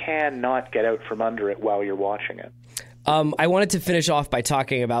just cannot get out from under it while you're watching it. I wanted to finish off by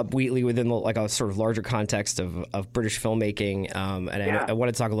talking about Wheatley within a sort of larger context of British filmmaking. I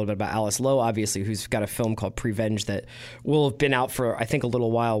want to talk a little bit about Alice Lowe, obviously, who's got a film called Prevenge that will have been out for, I think, a little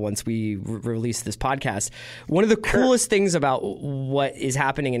while once we release this podcast. One of the coolest things about what is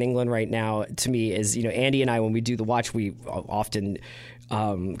happening in England right now to me is, Andy and I, when we do the watch, we often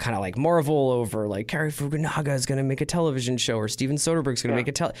kind of like marvel over like Cary Fukunaga is going to make a television show or Steven Soderbergh's going to make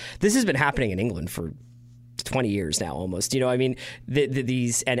a This has been happening in England for 20 years now almost.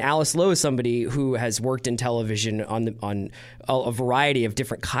 These, and Alice Lowe is somebody who has worked in television on a variety of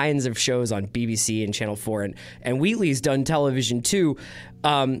different kinds of shows on BBC and Channel 4, and Wheatley's done television too.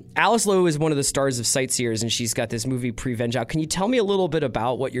 Alice Lowe is one of the stars of Sightseers, and she's got this movie Prevenge out. Can you tell me a little bit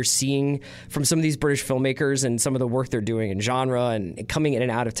about what you're seeing from some of these British filmmakers and some of the work they're doing in genre and coming in and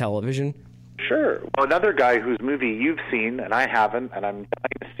out of television? Sure. Well, another guy whose movie you've seen and I haven't, and I'm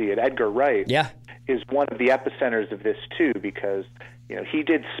dying to see it, Edgar Wright, is one of the epicenters of this too, because he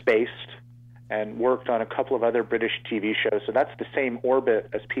did Spaced and worked on a couple of other British TV shows. So that's the same orbit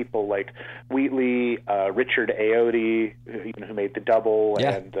as people like Wheatley, Richard Ayoade, who made The Double,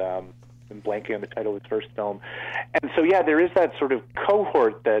 and I'm blanking on the title of his first film. And so there is that sort of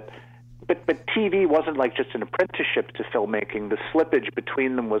cohort that. But TV wasn't like just an apprenticeship to filmmaking. The slippage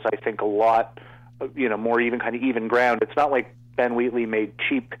between them was, I think, a lot, more even ground. It's not like Ben Wheatley made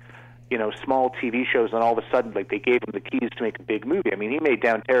cheap, small TV shows and all of a sudden, like, they gave him the keys to make a big movie. I mean, he made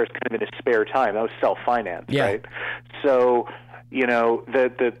Down Terrace kind of in his spare time. That was self-financed, right? So,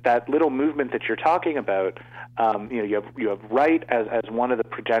 that little movement that you're talking about, you have Wright as one of the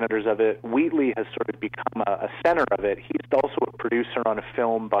progenitors of it. Wheatley has sort of become a center of it. He's also a producer on a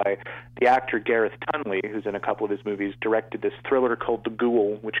film by the actor Gareth Tunley, who's in a couple of his movies, directed this thriller called The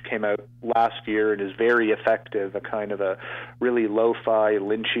Ghoul, which came out last year and is very effective, a kind of a really lo-fi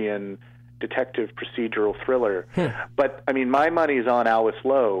Lynchian detective procedural thriller. But, I mean, my money's on Alice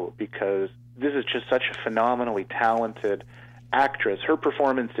Lowe because this is just such a phenomenally talented actress. Her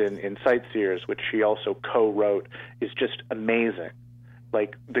performance in Sightseers, which she also co-wrote, is just amazing.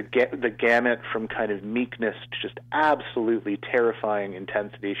 Like the gamut from kind of meekness to just absolutely terrifying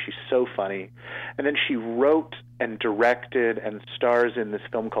intensity. She's so funny. And then she wrote and directed and stars in this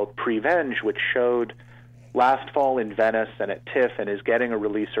film called Prevenge, which showed last fall in Venice and at TIFF and is getting a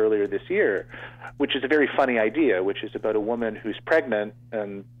release earlier this year, which is a very funny idea, which is about a woman who's pregnant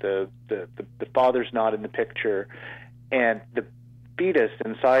and the father's not in the picture, and the fetus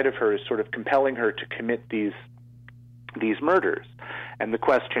inside of her is sort of compelling her to commit these murders. And the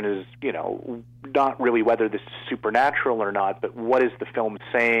question is, not really whether this is supernatural or not, but what is the film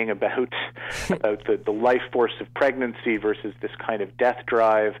saying about the life force of pregnancy versus this kind of death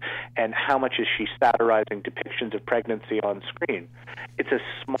drive, and how much is she satirizing depictions of pregnancy on screen? It's a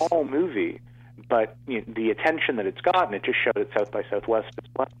small movie, but the attention that it's gotten, it just showed at South by Southwest as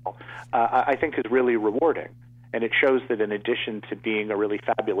well, I think is really rewarding. And it shows that in addition to being a really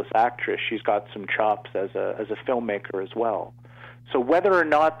fabulous actress, she's got some chops as a filmmaker as well. So whether or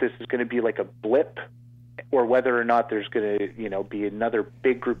not this is going to be like a blip, or whether or not there's going to be another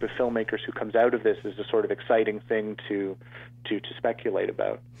big group of filmmakers who comes out of this, is a sort of exciting thing to speculate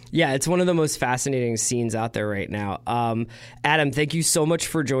about. Yeah, it's one of the most fascinating scenes out there right now. Adam, thank you so much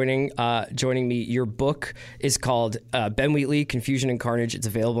for joining me. Your book is called Ben Wheatley, Confusion and Carnage. It's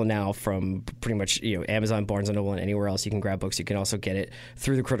available now from pretty much Amazon, Barnes & Noble, and anywhere else you can grab books. You can also get it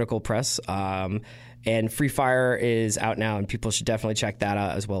through the Critical Press. And Free Fire is out now, and people should definitely check that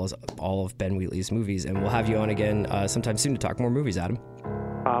out, as well as all of Ben Wheatley's movies. And we'll have you on again sometime soon to talk more movies, Adam.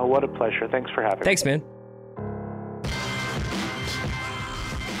 What a pleasure. Thanks for having me. Thanks, man.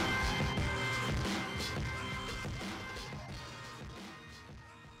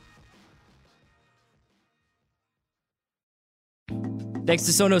 Thanks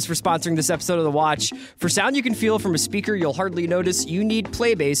to Sonos for sponsoring this episode of The Watch. For sound you can feel from a speaker you'll hardly notice, you need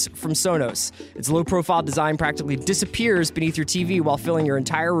Playbase from Sonos. Its low-profile design practically disappears beneath your TV while filling your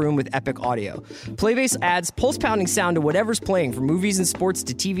entire room with epic audio. Playbase adds pulse-pounding sound to whatever's playing, from movies and sports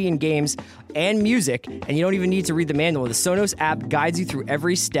to TV and games and music, and you don't even need to read the manual. The Sonos app guides you through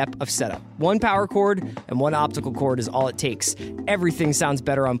every step of setup. One power cord and one optical cord is all it takes. Everything sounds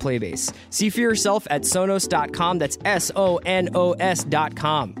better on Playbase. See for yourself at Sonos.com. That's Sonos.com.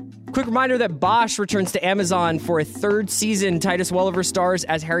 Quick reminder that Bosch returns to Amazon for a third season. Titus Welliver stars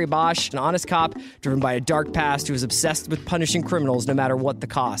as Harry Bosch, an honest cop driven by a dark past who is obsessed with punishing criminals no matter what the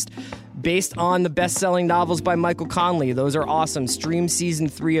cost. Based on the best-selling novels by Michael Conley. Those are awesome. Stream season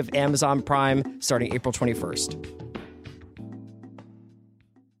 3 of Amazon Prime starting April 21st.